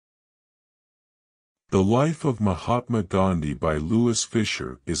The Life of Mahatma Gandhi by Louis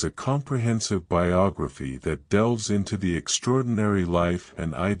Fischer is a comprehensive biography that delves into the extraordinary life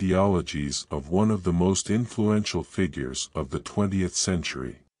and ideologies of one of the most influential figures of the 20th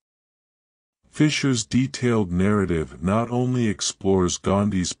century. Fischer's detailed narrative not only explores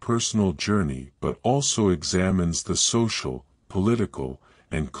Gandhi's personal journey but also examines the social, political,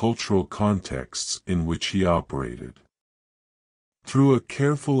 and cultural contexts in which he operated. Through a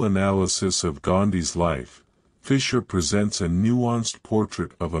careful analysis of Gandhi's life, Fischer presents a nuanced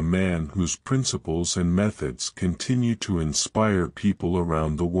portrait of a man whose principles and methods continue to inspire people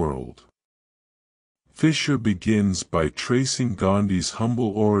around the world. Fischer begins by tracing Gandhi's humble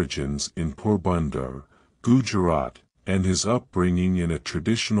origins in Porbandar, Gujarat, and his upbringing in a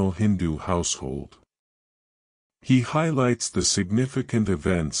traditional Hindu household. He highlights the significant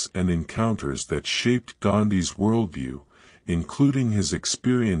events and encounters that shaped Gandhi's worldview, including his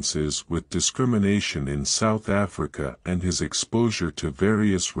experiences with discrimination in South Africa and his exposure to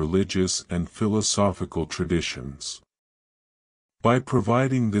various religious and philosophical traditions. By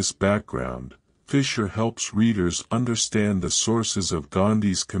providing this background, Fischer helps readers understand the sources of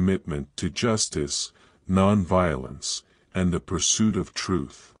Gandhi's commitment to justice, nonviolence, and the pursuit of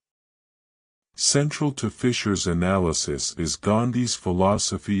truth. Central to Fischer's analysis is Gandhi's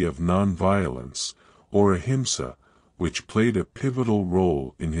philosophy of nonviolence, or ahimsa, which played a pivotal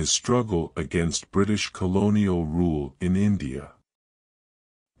role in his struggle against British colonial rule in India.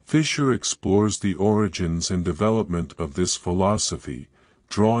 Fischer explores the origins and development of this philosophy,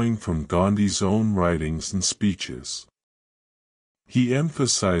 drawing from Gandhi's own writings and speeches. He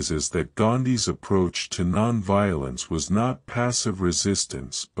emphasizes that Gandhi's approach to nonviolence was not passive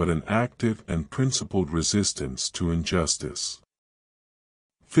resistance but an active and principled resistance to injustice.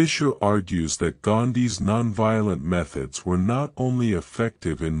 Fischer argues that Gandhi's nonviolent methods were not only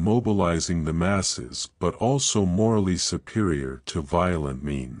effective in mobilizing the masses but also morally superior to violent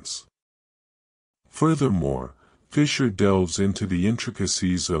means. Furthermore, Fischer delves into the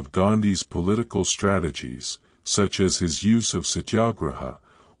intricacies of Gandhi's political strategies, such as his use of satyagraha,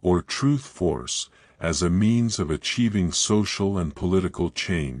 or truth force, as a means of achieving social and political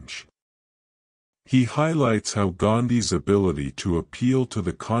change. He highlights how Gandhi's ability to appeal to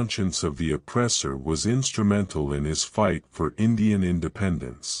the conscience of the oppressor was instrumental in his fight for Indian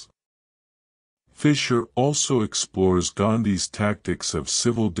independence. Fischer also explores Gandhi's tactics of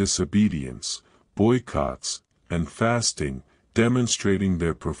civil disobedience, boycotts, and fasting, demonstrating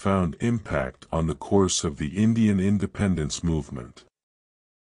their profound impact on the course of the Indian independence movement.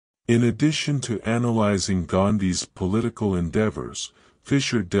 In addition to analyzing Gandhi's political endeavors,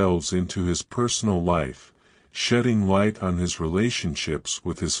 Fischer delves into his personal life, shedding light on his relationships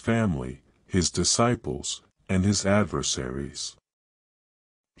with his family, his disciples, and his adversaries.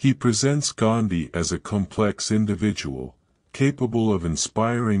 He presents Gandhi as a complex individual, capable of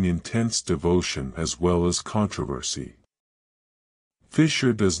inspiring intense devotion as well as controversy.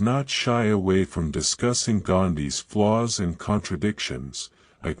 Fischer does not shy away from discussing Gandhi's flaws and contradictions,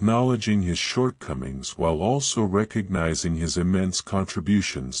 acknowledging his shortcomings while also recognizing his immense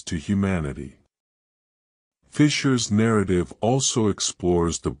contributions to humanity. Fischer's narrative also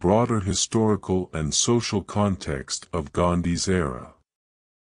explores the broader historical and social context of Gandhi's era.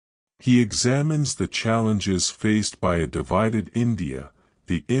 He examines the challenges faced by a divided India,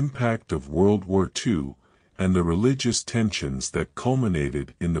 the impact of World War II, and the religious tensions that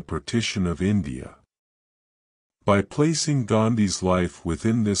culminated in the partition of India. By placing Gandhi's life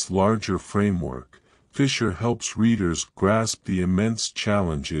within this larger framework, Fischer helps readers grasp the immense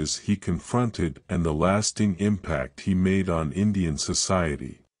challenges he confronted and the lasting impact he made on Indian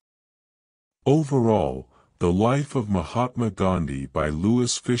society. Overall, The Life of Mahatma Gandhi by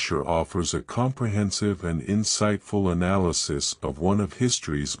Louis Fischer offers a comprehensive and insightful analysis of one of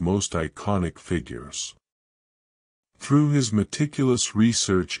history's most iconic figures. Through his meticulous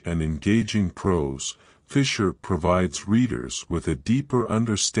research and engaging prose, Fischer provides readers with a deeper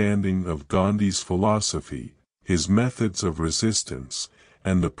understanding of Gandhi's philosophy, his methods of resistance,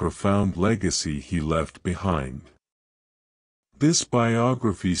 and the profound legacy he left behind. This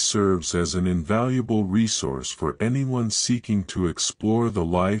biography serves as an invaluable resource for anyone seeking to explore the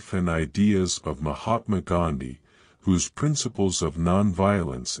life and ideas of Mahatma Gandhi, whose principles of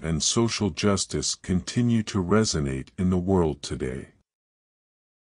nonviolence and social justice continue to resonate in the world today.